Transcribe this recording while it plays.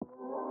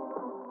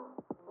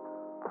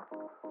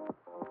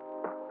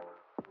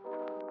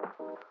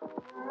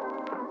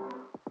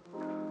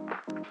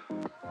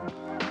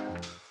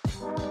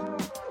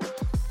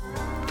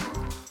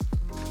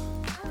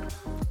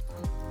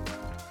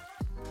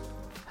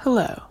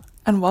Hello,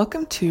 and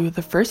welcome to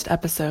the first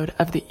episode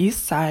of the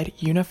East Side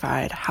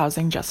Unified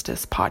Housing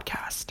Justice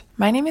Podcast.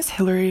 My name is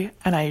Hillary,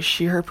 and I use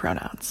she, her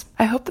pronouns.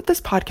 I hope that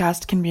this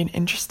podcast can be an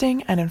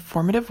interesting and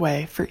informative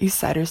way for East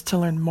Siders to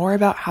learn more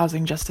about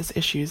housing justice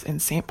issues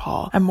in St.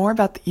 Paul and more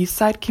about the East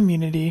Side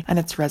community and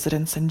its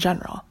residents in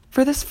general.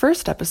 For this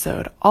first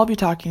episode, I'll be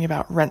talking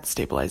about rent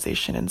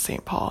stabilization in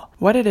St. Paul,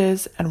 what it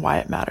is and why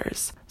it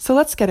matters. So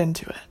let's get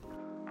into it.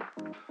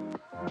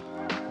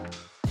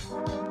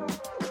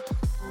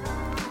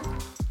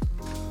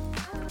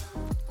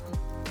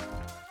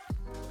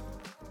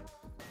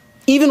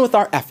 Even with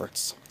our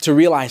efforts to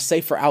realize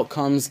safer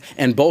outcomes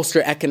and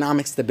bolster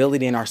economic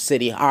stability in our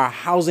city, our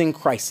housing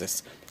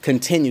crisis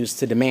continues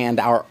to demand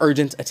our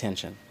urgent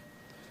attention.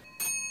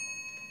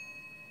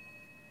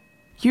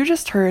 You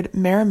just heard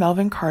Mayor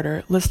Melvin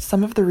Carter list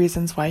some of the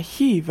reasons why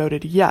he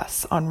voted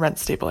yes on rent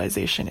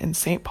stabilization in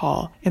St.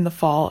 Paul in the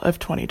fall of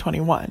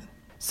 2021.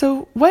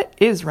 So what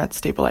is rent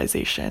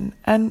stabilization,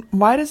 and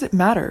why does it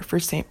matter for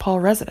St. Paul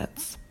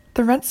residents?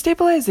 The rent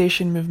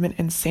stabilization movement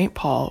in St.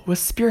 Paul was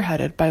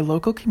spearheaded by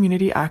local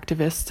community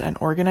activists and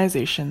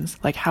organizations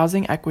like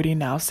Housing Equity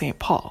Now St.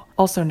 Paul,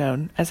 also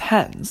known as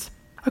HENS.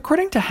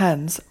 According to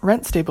HENS,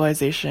 rent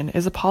stabilization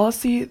is a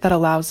policy that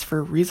allows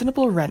for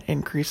reasonable rent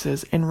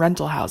increases in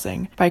rental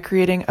housing by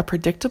creating a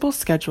predictable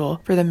schedule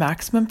for the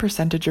maximum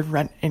percentage of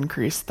rent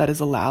increase that is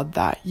allowed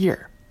that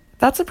year.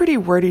 That's a pretty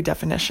wordy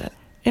definition.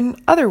 In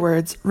other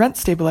words, rent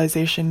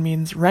stabilization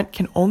means rent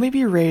can only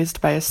be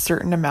raised by a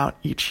certain amount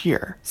each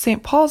year.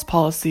 St. Paul's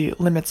policy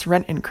limits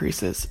rent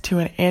increases to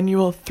an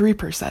annual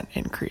 3%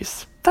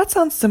 increase. That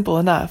sounds simple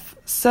enough,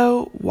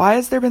 so why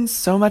has there been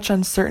so much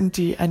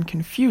uncertainty and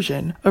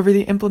confusion over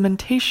the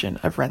implementation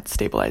of rent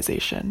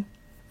stabilization?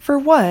 For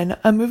one,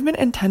 a movement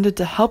intended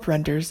to help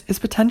renters is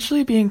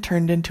potentially being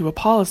turned into a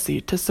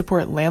policy to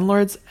support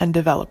landlords and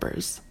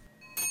developers.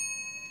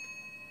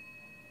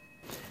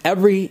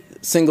 Every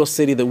single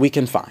city that we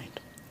can find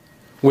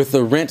with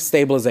the rent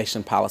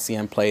stabilization policy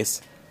in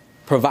place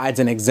provides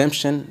an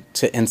exemption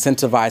to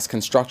incentivize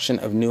construction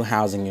of new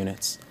housing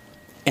units,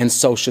 and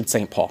so should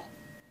St. Paul.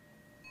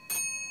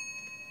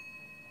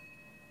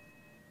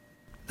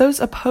 Those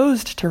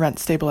opposed to rent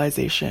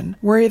stabilization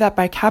worry that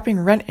by capping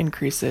rent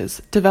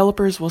increases,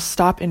 developers will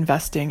stop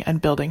investing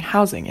and building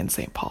housing in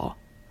St. Paul.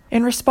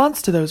 In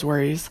response to those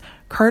worries,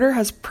 Carter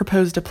has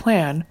proposed a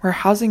plan where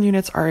housing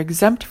units are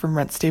exempt from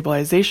rent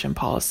stabilization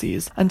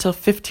policies until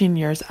 15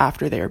 years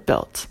after they are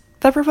built.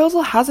 That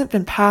proposal hasn't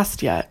been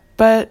passed yet,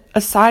 but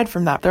aside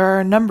from that, there are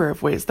a number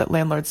of ways that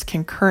landlords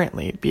can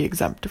currently be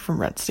exempt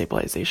from rent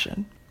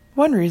stabilization.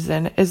 One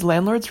reason is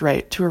landlords'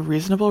 right to a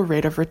reasonable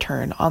rate of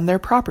return on their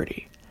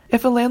property.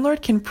 If a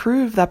landlord can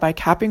prove that by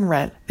capping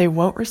rent, they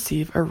won't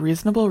receive a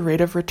reasonable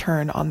rate of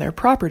return on their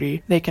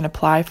property, they can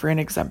apply for an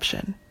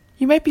exemption.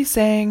 You might be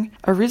saying,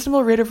 a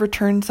reasonable rate of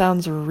return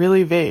sounds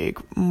really vague.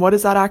 What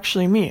does that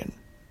actually mean?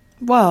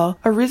 Well,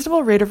 a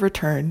reasonable rate of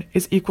return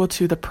is equal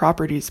to the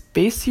property's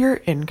base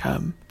year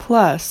income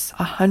plus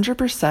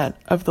 100%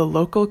 of the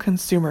local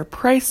consumer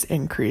price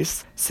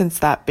increase since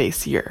that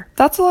base year.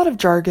 That's a lot of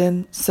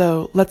jargon,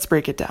 so let's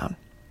break it down.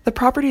 The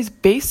property's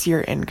base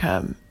year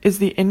income is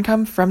the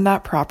income from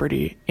that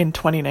property in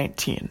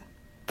 2019.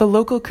 The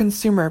local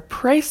consumer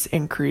price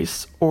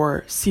increase,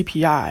 or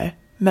CPI,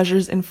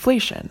 measures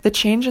inflation, the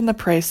change in the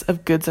price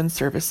of goods and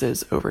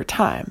services over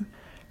time.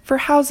 For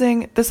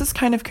housing, this is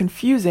kind of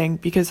confusing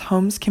because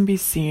homes can be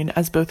seen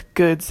as both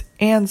goods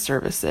and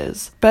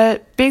services.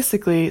 But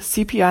basically,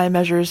 CPI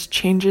measures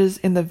changes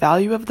in the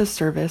value of the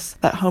service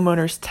that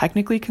homeowners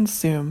technically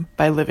consume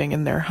by living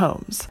in their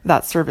homes,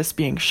 that service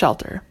being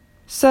shelter.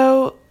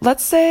 So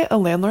let's say a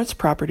landlord's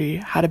property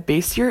had a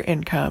base year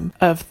income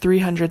of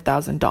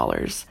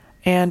 $300,000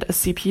 and a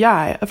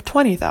CPI of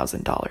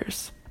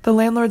 $20,000. The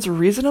landlord's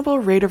reasonable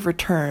rate of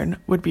return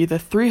would be the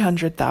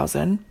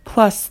 $300,000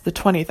 plus the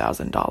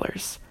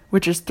 $20,000,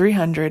 which is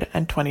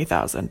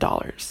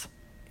 $320,000.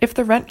 If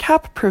the rent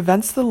cap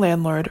prevents the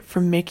landlord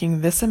from making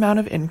this amount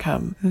of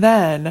income,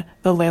 then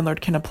the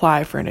landlord can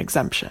apply for an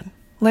exemption.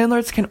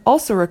 Landlords can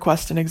also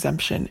request an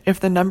exemption if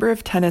the number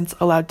of tenants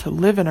allowed to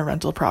live in a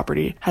rental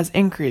property has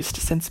increased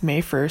since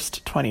May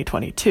 1st,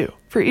 2022.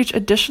 For each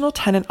additional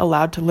tenant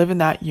allowed to live in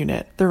that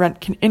unit, the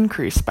rent can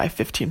increase by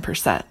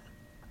 15%.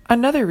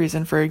 Another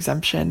reason for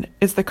exemption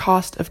is the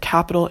cost of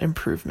capital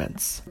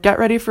improvements. Get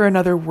ready for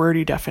another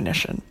wordy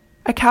definition.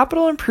 A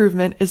capital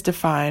improvement is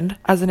defined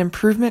as an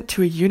improvement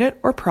to a unit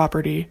or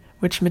property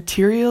which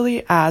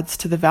materially adds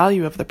to the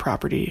value of the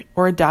property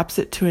or adapts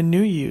it to a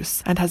new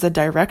use and has a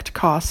direct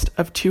cost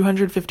of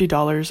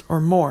 $250 or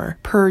more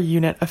per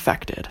unit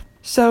affected.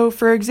 So,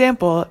 for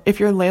example, if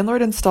your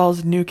landlord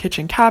installs new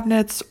kitchen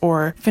cabinets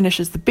or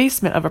finishes the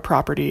basement of a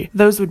property,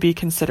 those would be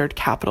considered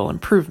capital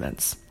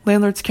improvements.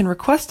 Landlords can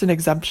request an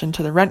exemption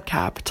to the rent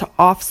cap to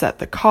offset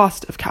the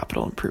cost of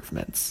capital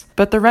improvements,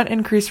 but the rent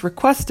increase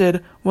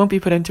requested won't be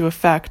put into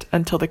effect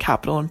until the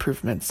capital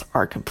improvements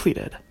are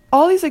completed.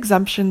 All these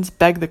exemptions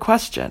beg the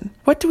question,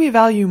 what do we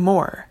value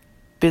more,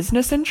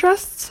 business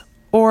interests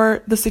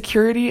or the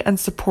security and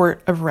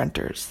support of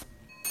renters?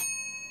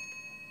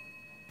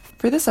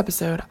 For this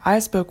episode, I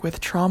spoke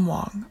with Trom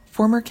Wong,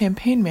 former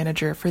campaign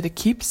manager for the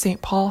Keep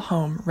St. Paul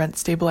Home rent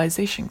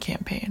stabilization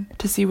campaign,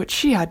 to see what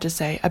she had to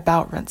say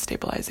about rent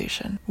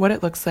stabilization, what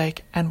it looks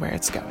like, and where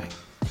it's going.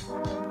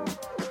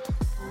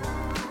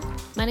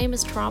 My name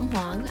is Trom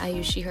Wong. I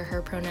use she,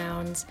 her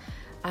pronouns.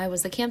 I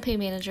was the campaign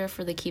manager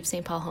for the Keep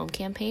St. Paul Home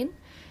campaign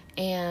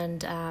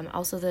and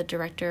also the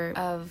director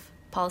of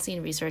policy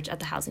and research at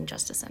the Housing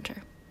Justice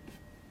Center.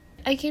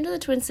 I came to the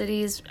Twin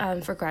Cities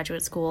for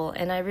graduate school,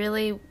 and I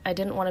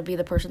didn't want to be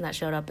the person that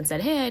showed up and said,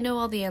 hey, I know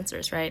all the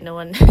answers, right? No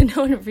one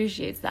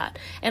appreciates that.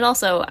 And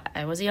also,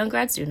 I was a young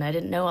grad student. I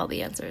didn't know all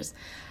the answers.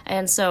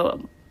 And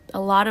so a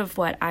lot of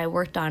what I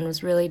worked on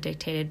was really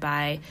dictated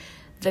by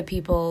the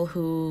people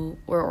who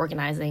were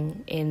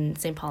organizing in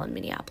St. Paul and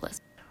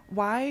Minneapolis.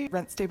 Why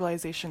rent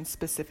stabilization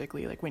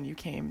specifically, like when you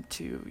came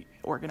to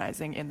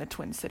organizing in the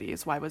Twin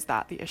Cities? Why was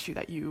that the issue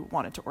that you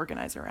wanted to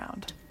organize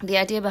around? The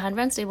idea behind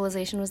rent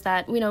stabilization was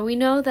that, we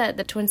know that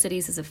the Twin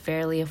Cities is a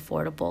fairly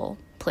affordable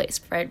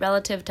place, right?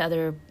 Relative to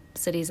other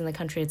cities in the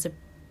country, it's a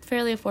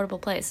fairly affordable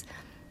place.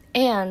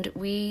 And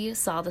we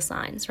saw the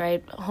signs,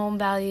 right? Home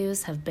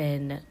values have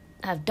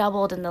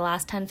doubled in the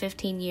last 10,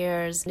 15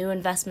 years. New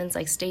investments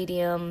like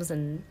stadiums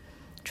and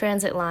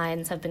transit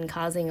lines have been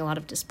causing a lot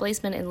of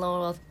displacement in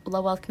low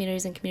wealth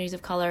communities and communities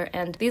of color,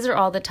 and these are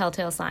all the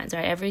telltale signs,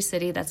 right? Every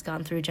city that's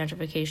gone through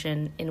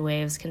gentrification in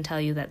waves can tell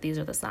you that these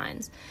are the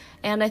signs.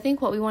 And I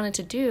think what we wanted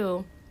to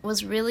do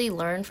was really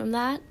learn from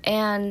that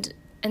and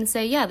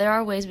say, yeah, there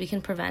are ways we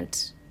can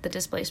prevent the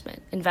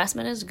displacement.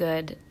 Investment is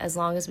good as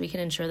long as we can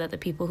ensure that the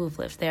people who've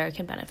lived there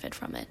can benefit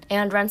from it.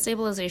 And rent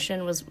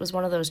stabilization was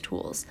one of those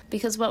tools,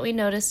 because what we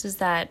noticed is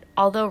that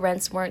although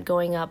rents weren't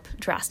going up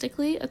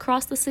drastically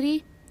across the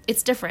city,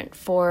 it's different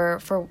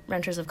for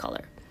renters of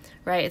color,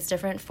 right? It's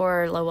different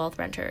for low wealth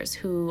renters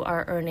who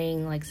are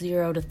earning like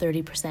 0 to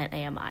 30%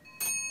 AMI.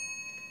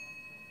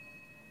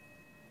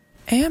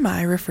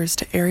 AMI refers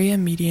to Area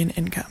Median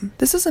Income.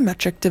 This is a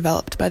metric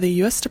developed by the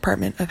U.S.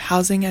 Department of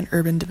Housing and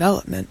Urban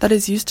Development that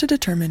is used to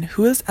determine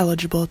who is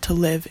eligible to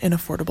live in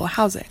affordable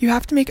housing. You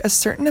have to make a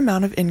certain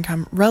amount of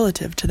income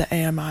relative to the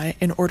AMI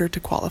in order to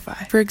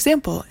qualify. For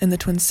example, in the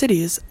Twin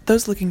Cities,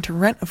 those looking to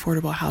rent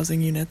affordable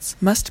housing units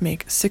must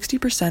make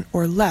 60%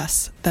 or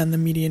less than the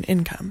median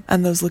income,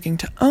 and those looking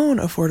to own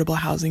affordable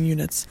housing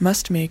units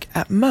must make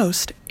at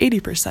most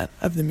 80%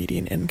 of the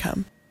median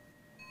income.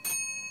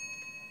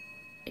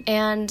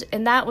 And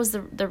that was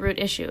the root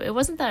issue. It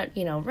wasn't that,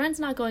 rent's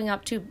not going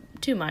up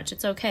too much.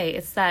 It's okay.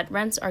 It's that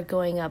rents are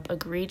going up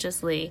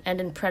egregiously and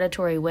in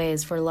predatory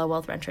ways for low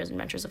wealth renters and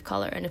renters of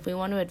color. And if we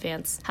want to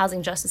advance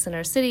housing justice in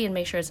our city and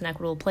make sure it's an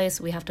equitable place,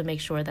 we have to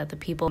make sure that the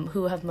people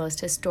who have most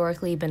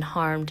historically been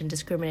harmed and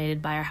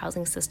discriminated by our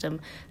housing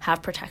system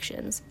have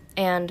protections.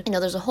 And,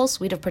 there's a whole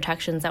suite of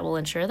protections that will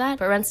ensure that.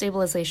 But rent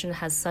stabilization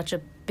has such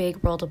a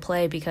big role to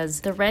play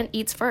because the rent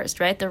eats first,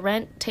 right? The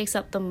rent takes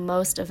up the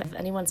most of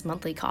anyone's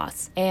monthly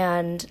costs.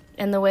 And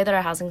the way that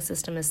our housing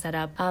system is set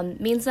up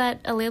means that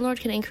a landlord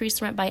can increase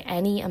the rent by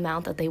any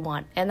amount that they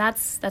want. And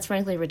that's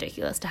frankly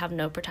ridiculous to have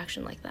no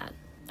protection like that.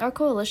 Our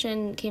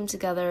coalition came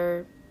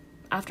together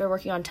after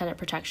working on tenant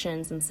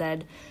protections and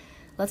said,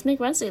 let's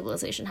make rent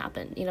stabilization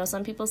happen.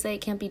 Some people say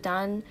it can't be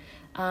done,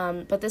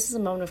 but this is a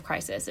moment of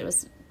crisis. It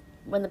was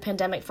when the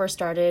pandemic first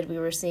started, we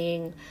were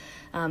seeing,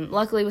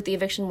 luckily with the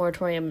eviction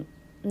moratorium,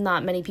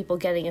 not many people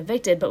getting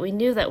evicted, but we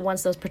knew that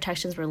once those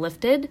protections were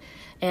lifted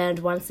and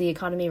once the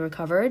economy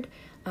recovered,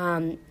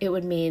 it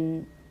would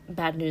mean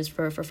bad news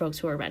for folks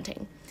who are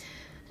renting.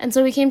 And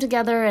so we came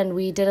together and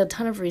we did a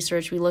ton of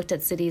research. We looked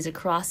at cities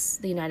across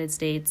the United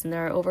States, and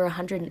there are over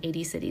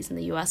 180 cities in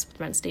the U.S. with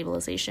rent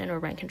stabilization or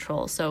rent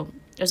control. So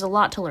there's a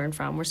lot to learn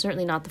from. We're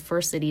certainly not the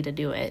first city to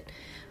do it.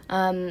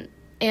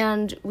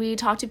 And we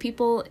talked to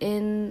people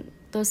in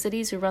those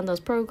cities who run those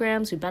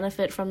programs, who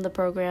benefit from the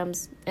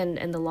programs and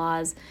the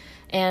laws,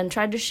 and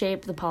tried to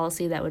shape the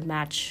policy that would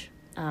match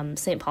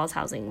St. Paul's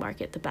housing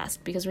market the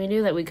best, because we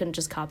knew that we couldn't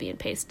just copy and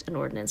paste an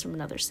ordinance from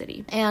another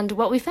city. And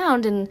what we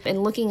found in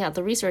looking at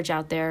the research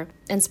out there,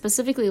 and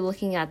specifically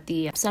looking at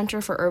the Center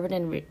for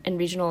Urban and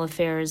Regional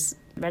Affairs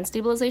rent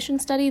stabilization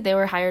study, they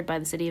were hired by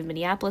the city of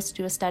Minneapolis to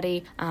do a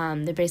study.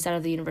 They're based out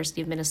of the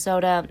University of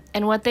Minnesota.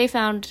 And what they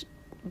found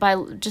by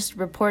just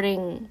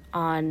reporting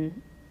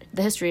on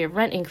the history of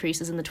rent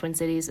increases in the Twin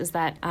Cities is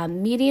that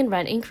median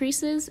rent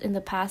increases in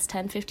the past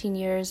 10, 15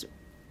 years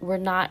were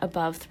not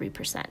above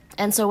 3%.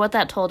 And so what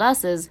that told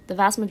us is the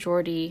vast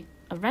majority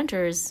of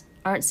renters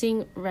aren't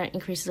seeing rent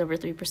increases over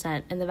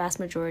 3%, and the vast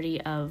majority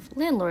of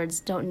landlords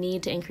don't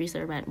need to increase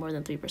their rent more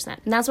than 3%.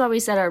 And that's why we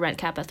set our rent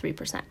cap at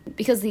 3%.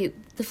 Because the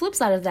flip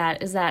side of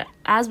that is that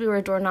as we were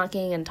door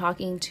knocking and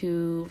talking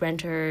to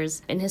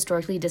renters in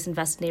historically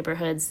disinvested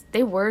neighborhoods,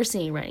 they were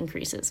seeing rent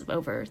increases of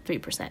over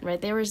 3%,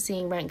 right? They were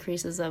seeing rent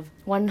increases of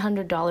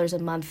 $100 a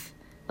month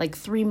like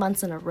 3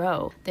 months in a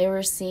row. They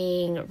were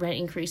seeing rent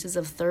increases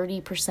of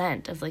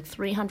 30%, of like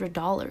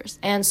 $300.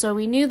 And so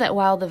we knew that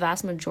while the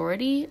vast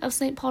majority of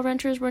St. Paul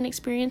renters weren't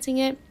experiencing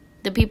it,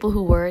 the people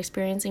who were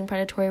experiencing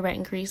predatory rent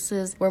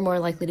increases were more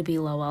likely to be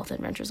low wealth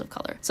and renters of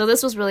color. So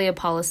this was really a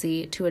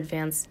policy to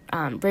advance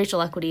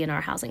racial equity in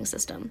our housing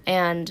system.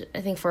 And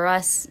I think for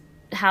us,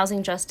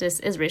 housing justice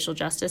is racial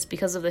justice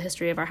because of the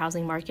history of our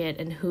housing market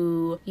and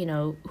who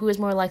is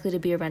more likely to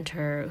be a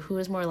renter, who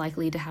is more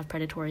likely to have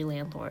predatory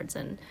landlords,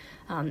 and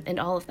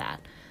all of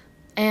that.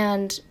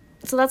 And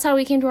so that's how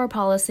we came to our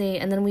policy.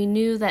 And then we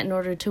knew that in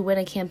order to win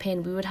a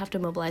campaign, we would have to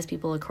mobilize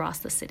people across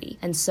the city.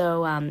 And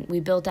so we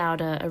built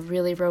out a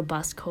really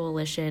robust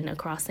coalition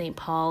across St.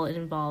 Paul. It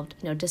involved,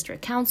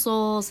 district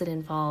councils. It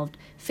involved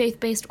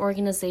faith-based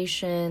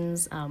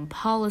organizations,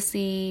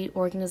 policy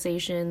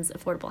organizations,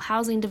 affordable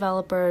housing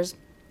developers,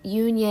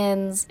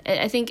 unions.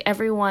 I think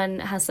everyone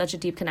has such a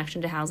deep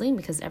connection to housing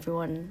because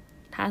everyone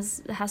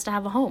has to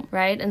have a home,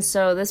 right? And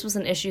so this was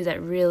an issue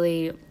that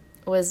really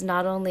was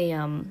not only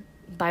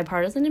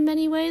bipartisan in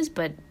many ways,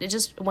 but it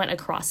just went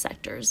across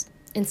sectors.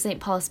 In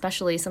St. Paul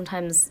especially,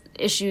 sometimes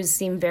issues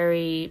seem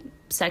very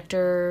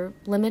sector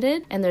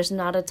limited, and there's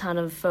not a ton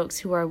of folks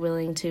who are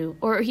willing to,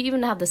 or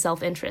even have the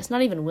self-interest,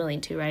 not even willing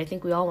to, right? I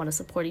think we all want to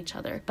support each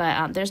other,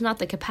 but there's not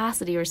the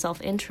capacity or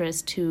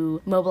self-interest to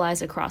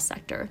mobilize across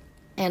sector.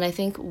 And I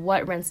think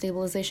what rent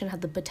stabilization had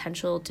the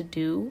potential to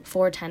do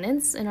for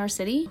tenants in our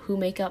city, who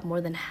make up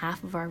more than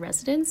half of our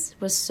residents,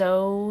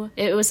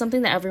 it was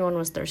something that everyone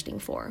was thirsting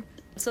for.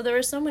 So there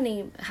were so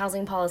many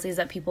housing policies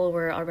that people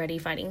were already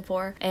fighting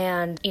for.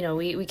 And,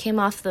 we came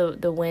off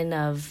the win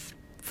of,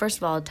 first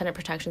of all, tenant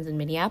protections in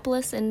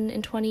Minneapolis in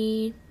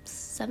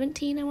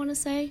 2017, I want to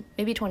say.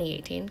 Maybe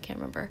 2018, can't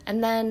remember.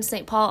 And then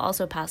St. Paul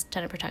also passed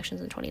tenant protections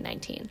in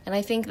 2019. And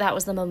I think that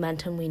was the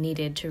momentum we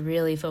needed to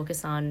really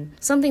focus on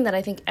something that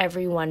I think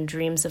everyone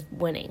dreams of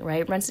winning,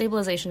 right? Rent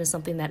stabilization is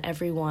something that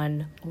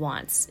everyone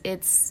wants.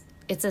 It's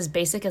as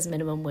basic as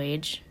minimum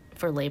wage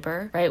for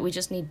labor, right? We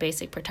just need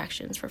basic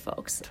protections for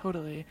folks.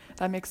 Totally.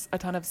 That makes a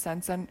ton of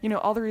sense. And,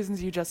 all the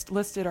reasons you just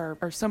listed are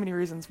so many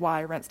reasons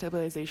why rent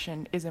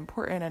stabilization is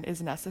important and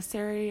is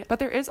necessary. But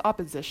there is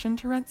opposition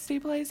to rent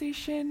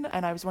stabilization.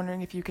 And I was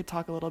wondering if you could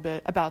talk a little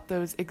bit about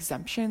those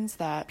exemptions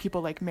that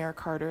people like Mayor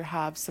Carter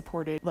have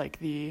supported, like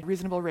the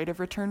reasonable rate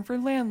of return for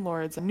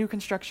landlords and new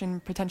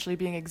construction potentially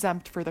being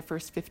exempt for the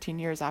first 15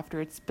 years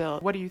after it's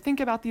built. What do you think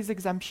about these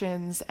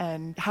exemptions,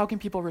 and how can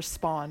people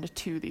respond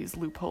to these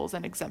loopholes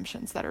and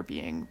exemptions that are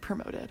being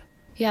promoted?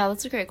 Yeah,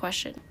 that's a great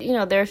question. There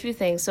are a few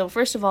things. So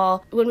first of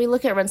all, when we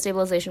look at rent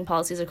stabilization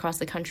policies across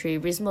the country,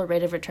 reasonable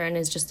rate of return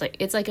is just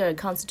it's like a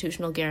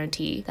constitutional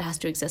guarantee that has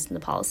to exist in the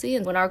policy.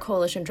 And when our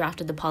coalition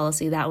drafted the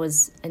policy, that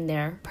was in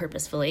there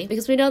purposefully,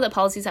 because we know that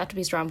policies have to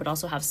be strong, but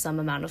also have some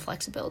amount of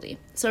flexibility.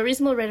 So a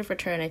reasonable rate of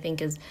return, I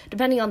think, is,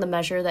 depending on the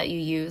measure that you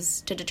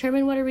use to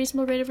determine what a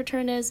reasonable rate of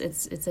return is,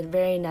 it's a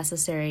very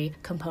necessary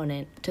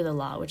component to the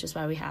law, which is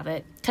why we have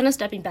it. Kind of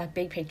stepping back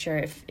big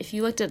picture, if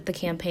you looked at the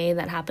campaign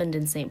that happened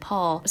in St.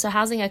 Paul, so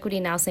Housing Equity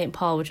Now St.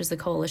 Paul, which is the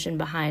coalition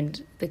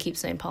behind the Keep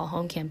St. Paul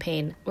Home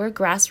campaign, we're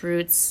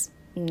grassroots,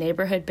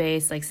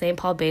 neighborhood-based, like St.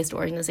 Paul-based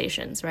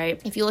organizations,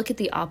 right? If you look at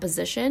the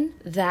opposition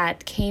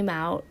that came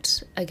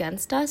out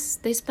against us,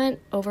 they spent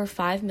over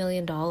 $5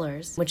 million,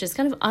 which is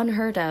kind of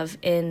unheard of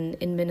in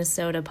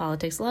Minnesota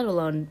politics, let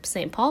alone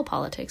St. Paul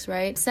politics,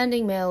 right?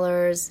 Sending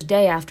mailers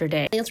day after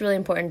day. I think it's really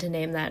important to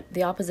name that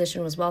the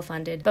opposition was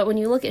well-funded, but when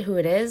you look at who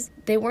it is,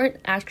 they weren't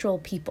actual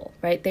people,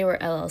 right? They were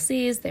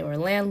LLCs, they were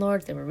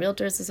landlords, they were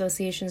realtors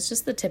associations,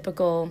 just the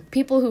typical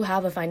people who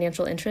have a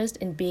financial interest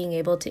in being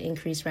able to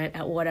increase rent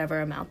at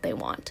whatever amount they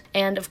want.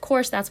 And of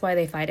course, that's why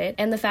they fight it.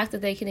 And the fact that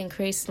they can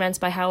increase rents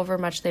by however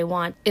much they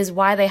want is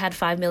why they had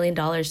 $5 million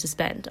to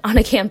spend on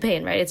a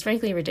campaign, right? It's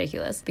frankly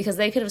ridiculous, because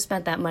they could have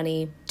spent that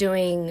money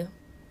doing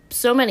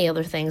so many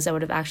other things that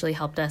would have actually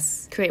helped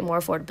us create more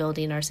affordability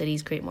in our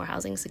cities, create more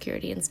housing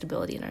security and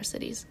stability in our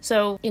cities.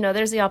 So,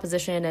 there's the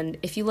opposition. And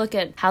if you look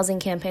at housing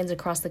campaigns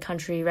across the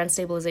country, rent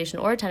stabilization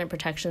or tenant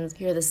protections,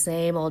 you hear the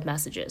same old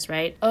messages,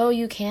 right? Oh,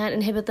 you can't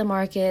inhibit the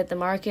market. The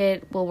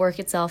market will work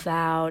itself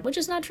out, which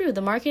is not true.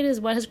 The market is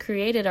what has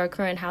created our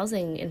current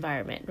housing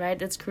environment, right?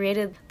 It's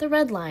created the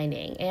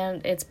redlining,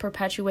 and it's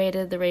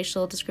perpetuated the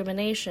racial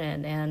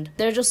discrimination. And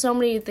there are just so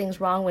many things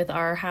wrong with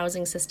our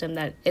housing system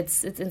that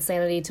it's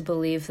insanity to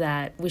believe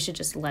that we should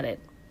just let it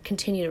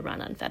continue to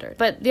run unfettered.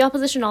 But the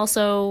opposition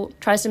also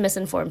tries to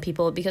misinform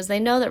people because they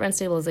know that rent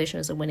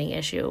stabilization is a winning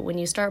issue. When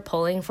you start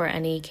polling for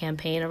any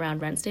campaign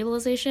around rent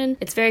stabilization,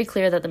 it's very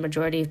clear that the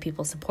majority of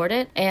people support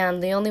it,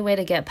 and the only way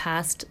to get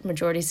past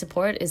majority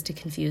support is to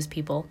confuse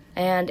people.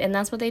 And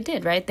that's what they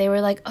did, right? They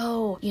were like,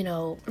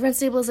 rent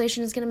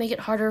stabilization is going to make it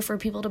harder for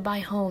people to buy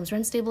homes.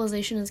 Rent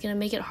stabilization is going to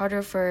make it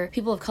harder for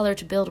people of color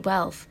to build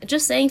wealth.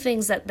 Just saying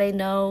things that they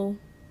know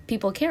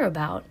people care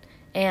about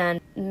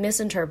and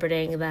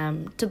misinterpreting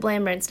them to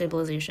blame rent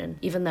stabilization,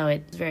 even though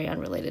it's very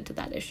unrelated to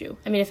that issue.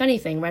 I mean, if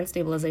anything, rent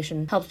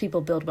stabilization helps people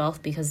build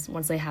wealth because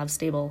once they have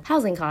stable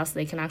housing costs,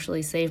 they can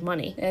actually save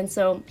money. And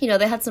so,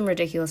 they had some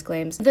ridiculous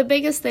claims. The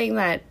biggest thing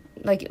that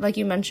like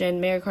you mentioned,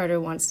 Mayor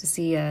Carter wants to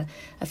see a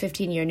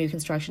 15-year new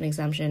construction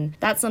exemption.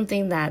 That's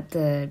something that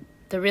the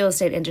the real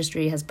estate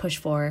industry has pushed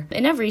for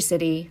in every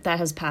city that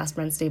has passed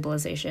rent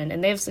stabilization,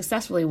 and they've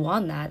successfully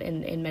won that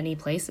in many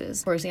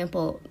places. For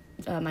example,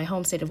 my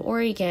home state of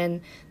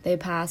Oregon, they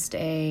passed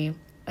a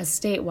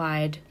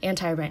statewide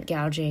anti-rent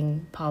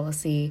gouging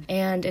policy,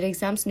 and it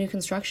exempts new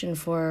construction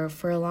for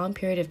a long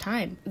period of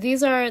time.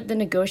 These are the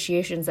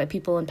negotiations that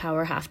people in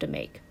power have to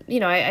make.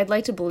 I'd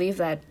like to believe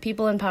that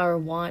people in power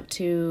want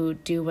to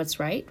do what's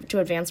right to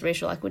advance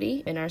racial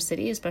equity in our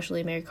city,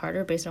 especially Mayor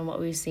Carter, based on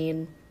what we've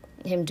seen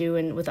him do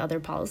with other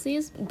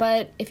policies.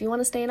 But if you want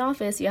to stay in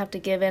office, you have to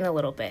give in a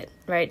little bit,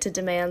 right, to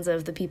demands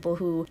of the people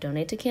who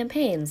donate to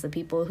campaigns, the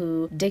people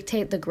who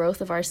dictate the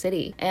growth of our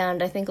city.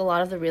 And I think a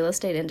lot of the real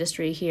estate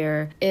industry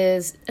here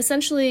is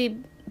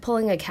essentially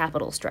pulling a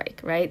capital strike,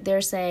 right? They're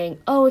saying,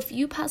 oh, if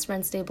you pass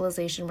rent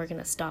stabilization, we're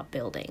going to stop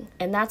building.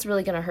 And that's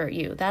really going to hurt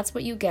you. That's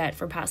what you get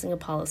for passing a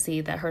policy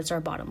that hurts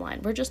our bottom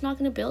line. We're just not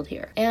going to build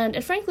here.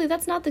 And frankly,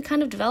 that's not the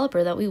kind of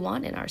developer that we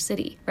want in our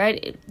city,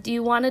 right? Do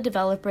you want a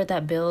developer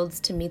that builds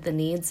to meet the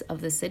needs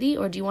of the city,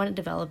 or do you want a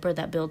developer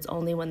that builds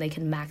only when they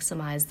can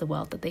maximize the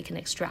wealth that they can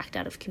extract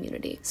out of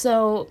community?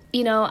 So,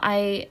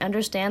 I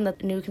understand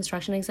that new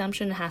construction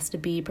exemption has to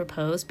be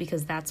proposed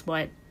because that's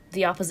what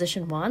the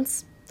opposition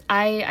wants.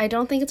 I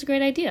don't think it's a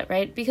great idea,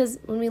 right? Because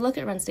when we look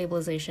at rent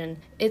stabilization,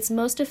 it's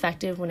most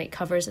effective when it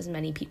covers as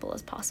many people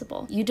as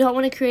possible. You don't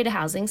want to create a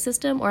housing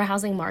system or a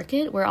housing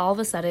market where all of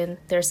a sudden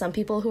there are some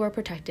people who are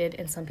protected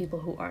and some people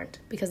who aren't,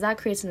 because that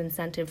creates an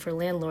incentive for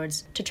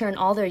landlords to turn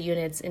all their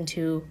units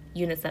into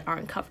units that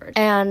aren't covered.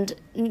 And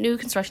new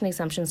construction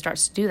exemption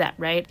starts to do that,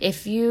 right?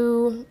 If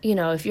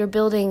if your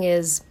building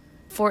is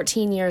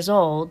 14 years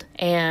old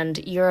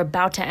and you're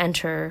about to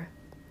enter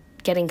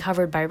getting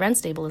covered by rent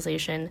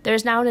stabilization,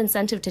 there's now an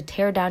incentive to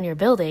tear down your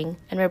building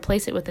and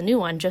replace it with a new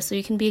one just so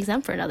you can be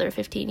exempt for another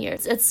 15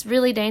 years. It's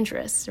really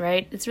dangerous,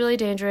 right? It's really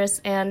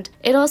dangerous, and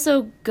it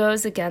also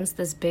goes against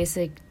this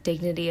basic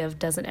dignity of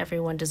doesn't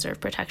everyone deserve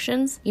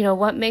protections?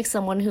 What makes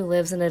someone who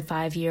lives in a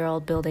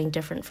 5-year-old building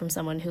different from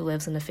someone who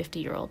lives in a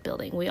 50-year-old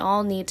building? We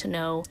all need to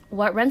know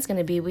what rent's going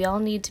to be. We all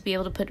need to be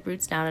able to put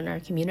roots down in our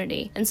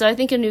community. And so I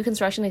think a new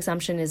construction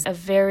exemption is a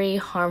very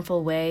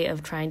harmful way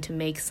of trying to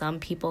make some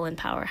people in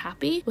power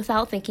happy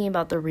without thinking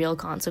about the real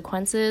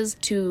consequences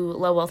to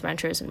low-wealth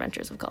renters and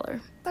renters of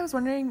color. I was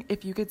wondering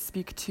if you could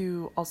speak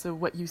to also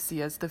what you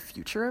see as the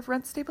future of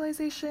rent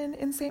stabilization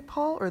in St.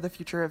 Paul, or the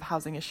future of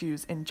housing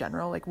issues in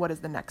general. Like, what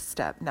is the next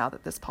step now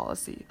that this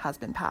policy has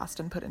been passed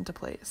and put into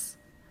place?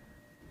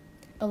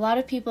 A lot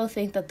of people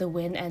think that the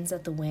win ends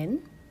at the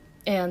win,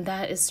 and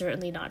that is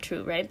certainly not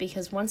true, right?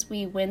 Because once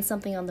we win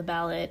something on the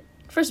ballot,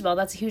 first of all,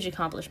 that's a huge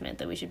accomplishment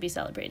that we should be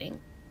celebrating.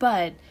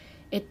 But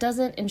it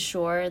doesn't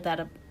ensure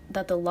that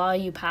the law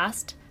you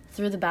passed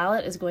through the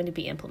ballot is going to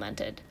be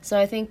implemented. So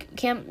I think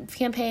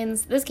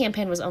this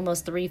campaign was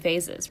almost 3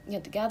 phases. We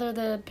had to gather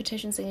the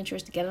petition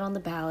signatures to get it on the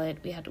ballot,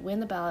 we had to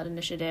win the ballot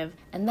initiative,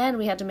 and then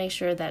we had to make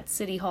sure that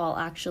City Hall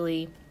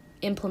actually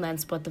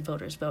implements what the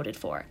voters voted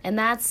for. And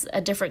that's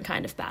a different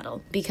kind of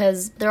battle,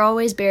 because there are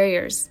always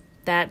barriers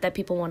that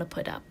people want to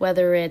put up,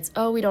 whether it's,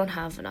 oh, we don't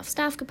have enough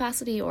staff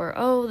capacity, or,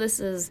 oh, this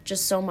is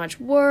just so much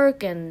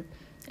work, and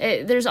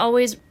there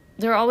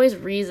are always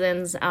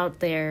reasons out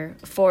there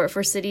for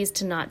cities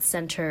to not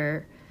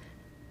center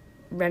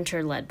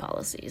renter-led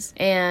policies.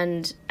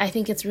 And I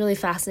think it's really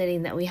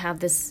fascinating that we have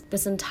this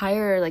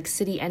entire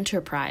city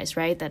enterprise,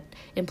 right, that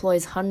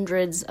employs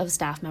hundreds of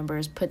staff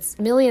members, puts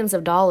millions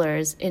of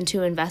dollars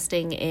into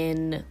investing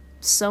in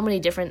so many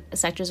different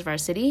sectors of our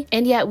city,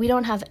 and yet we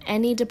don't have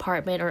any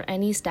department or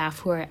any staff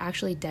who are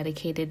actually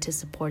dedicated to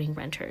supporting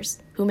renters,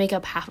 who make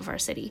up half of our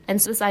city.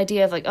 And so this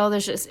idea of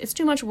it's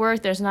too much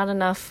work, there's not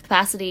enough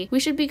capacity. We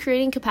should be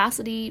creating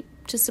capacity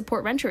to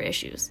support renter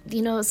issues.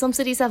 Some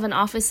cities have an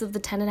office of the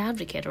tenant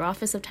advocate or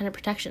office of tenant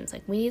protections.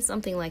 We need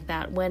something like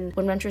that when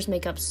renters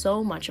make up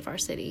so much of our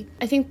city.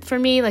 I think for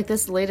me,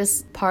 this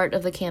latest part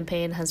of the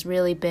campaign has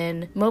really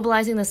been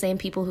mobilizing the same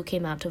people who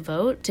came out to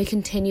vote to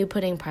continue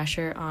putting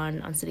pressure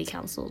on city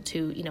council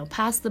to,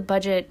 pass the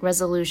budget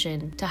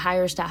resolution, to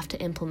hire staff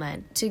to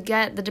implement, to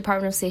get the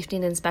Department of Safety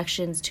and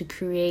Inspections to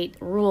create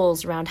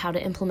rules around how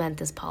to implement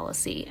this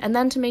policy, and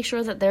then to make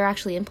sure that they're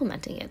actually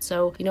implementing it.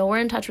 So, we're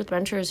in touch with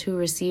renters who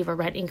receive a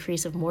rent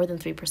increase of more than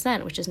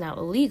 3%, which is now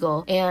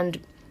illegal. And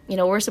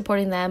we're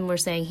supporting them. We're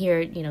saying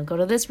here, go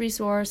to this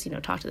resource,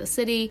 talk to the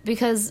city,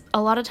 because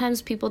a lot of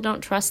times people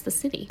don't trust the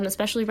city, and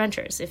especially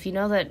renters. If you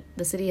know that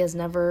the city has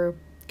never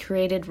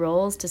created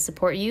roles to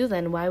support you,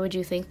 then why would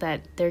you think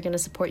that they're going to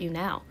support you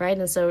now, right?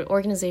 And so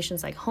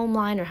organizations like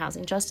Homeline or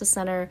Housing Justice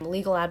Center,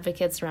 legal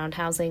advocates around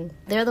housing,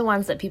 they're the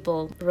ones that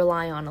people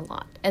rely on a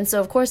lot. And so,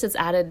 of course, it's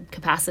added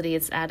capacity,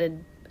 it's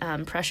added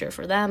pressure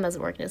for them as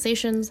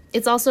organizations.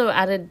 It's also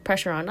added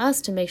pressure on us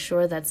to make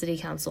sure that City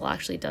Council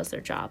actually does their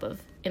job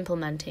of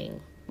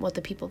implementing what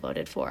the people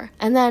voted for.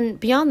 And then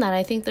beyond that,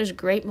 I think there's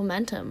great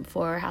momentum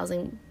for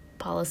housing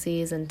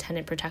policies and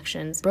tenant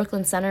protections.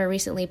 Brooklyn Center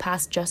recently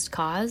passed Just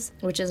Cause,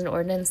 which is an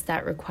ordinance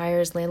that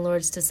requires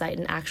landlords to cite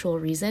an actual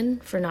reason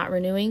for not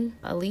renewing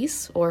a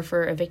lease or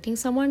for evicting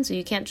someone. So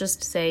you can't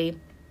just say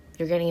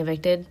you're getting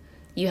evicted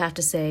you have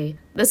to say,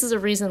 this is a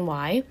reason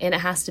why, and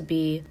it has to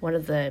be one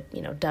of the,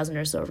 dozen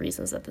or so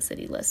reasons that the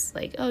city lists,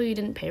 like, oh, you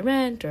didn't pay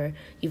rent or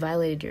you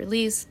violated your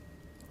lease.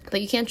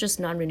 But you can't just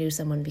non-renew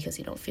someone because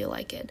you don't feel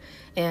like it.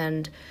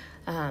 And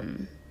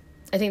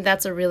I think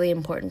that's a really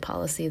important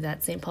policy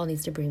that St. Paul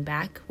needs to bring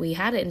back. We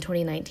had it in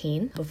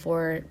 2019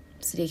 before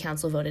City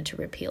Council voted to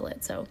repeal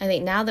it. So I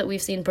think now that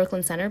we've seen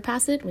Brooklyn Center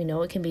pass it, we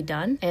know it can be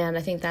done. And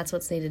I think that's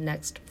what's needed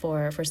next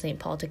for St.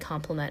 Paul to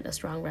complement a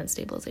strong rent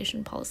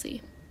stabilization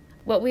policy.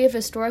 What we have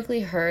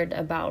historically heard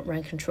about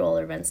rent control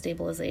or rent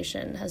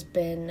stabilization has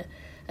been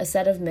a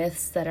set of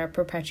myths that are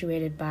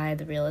perpetuated by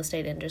the real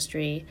estate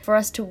industry for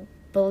us to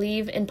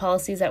believe in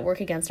policies that work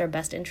against our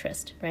best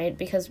interest, right?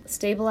 Because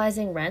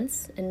stabilizing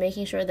rents and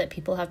making sure that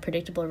people have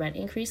predictable rent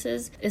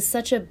increases is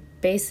such a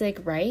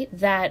basic right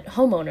that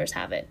homeowners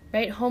have it,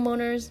 right?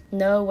 Homeowners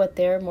know what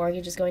their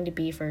mortgage is going to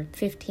be for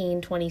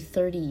 15, 20,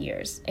 30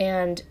 years.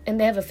 And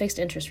they have a fixed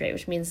interest rate,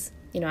 which means,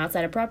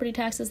 outside of property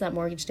taxes, that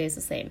mortgage stays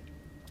the same.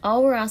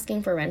 All we're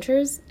asking for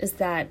renters is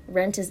that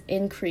rent is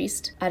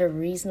increased at a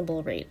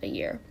reasonable rate a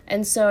year.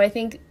 And so I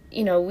think,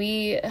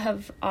 we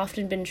have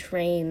often been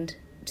trained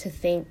to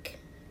think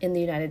in the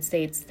United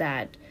States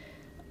that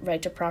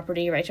right to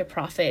property, right to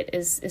profit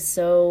is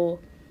so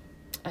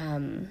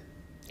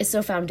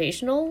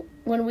foundational,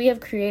 when we have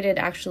created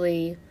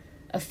actually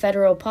a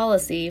federal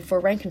policy for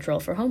rent control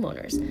for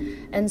homeowners.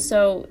 And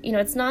so,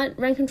 it's not,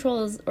 rent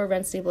control or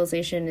rent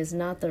stabilization is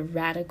not the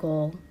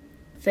radical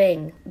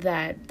thing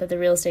that the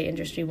real estate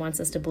industry wants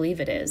us to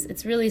believe it is.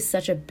 It's really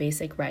such a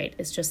basic right.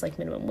 It's just like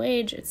minimum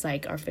wage. It's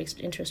like our fixed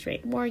interest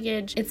rate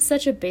mortgage. It's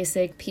such a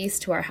basic piece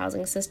to our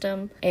housing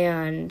system.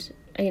 And,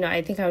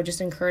 I think I would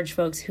just encourage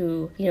folks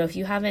who, if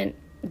you haven't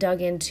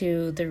dug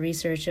into the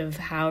research of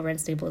how rent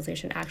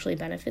stabilization actually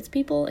benefits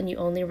people and you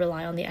only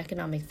rely on the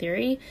economic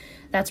theory,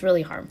 that's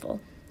really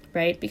harmful,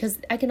 right? Because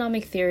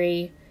economic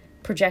theory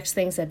projects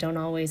things that don't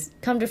always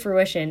come to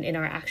fruition in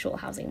our actual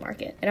housing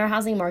market. And our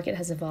housing market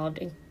has evolved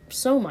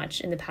so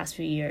much in the past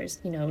few years.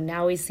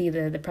 Now we see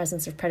the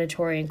presence of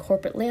predatory and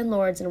corporate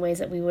landlords in ways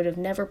that we would have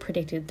never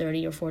predicted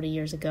 30 or 40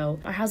 years ago.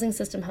 Our housing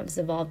system has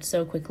evolved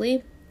so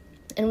quickly,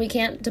 and we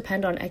can't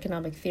depend on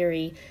economic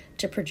theory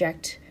to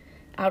project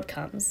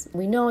outcomes.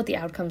 We know what the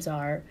outcomes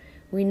are.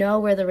 We know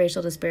where the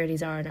racial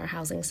disparities are in our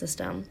housing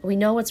system. We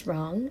know what's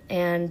wrong,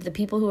 and the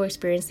people who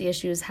experience the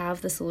issues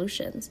have the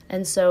solutions.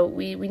 And so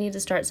we need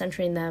to start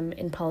centering them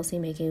in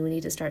policymaking. We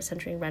need to start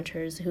centering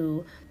renters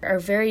who are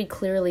very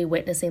clearly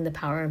witnessing the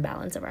power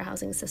imbalance of our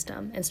housing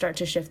system and start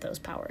to shift those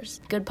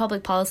powers. Good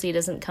public policy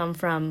doesn't come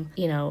from,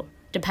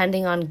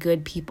 depending on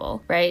good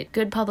people, right?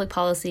 Good public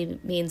policy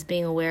means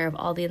being aware of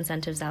all the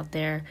incentives out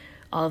there,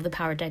 all of the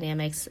power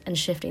dynamics, and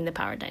shifting the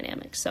power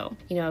dynamics. So,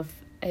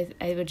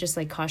 I would just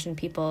caution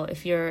people,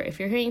 if you're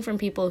hearing from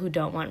people who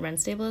don't want rent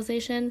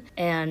stabilization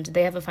and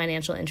they have a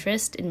financial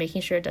interest in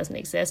making sure it doesn't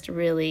exist,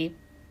 really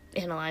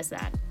analyze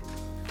that.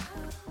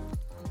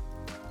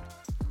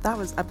 That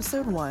was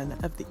episode 1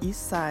 of the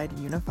East Side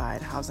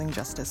Unified Housing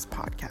Justice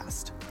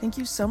Podcast. Thank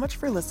you so much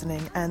for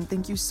listening, and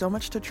thank you so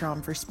much to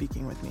Trom for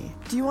speaking with me.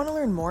 Do you want to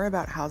learn more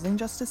about housing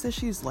justice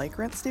issues like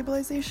rent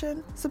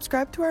stabilization?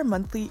 Subscribe to our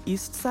monthly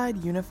East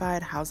Side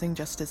Unified Housing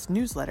Justice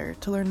newsletter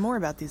to learn more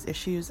about these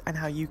issues and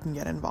how you can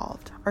get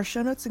involved. Our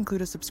show notes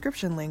include a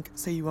subscription link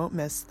so you won't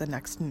miss the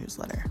next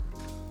newsletter.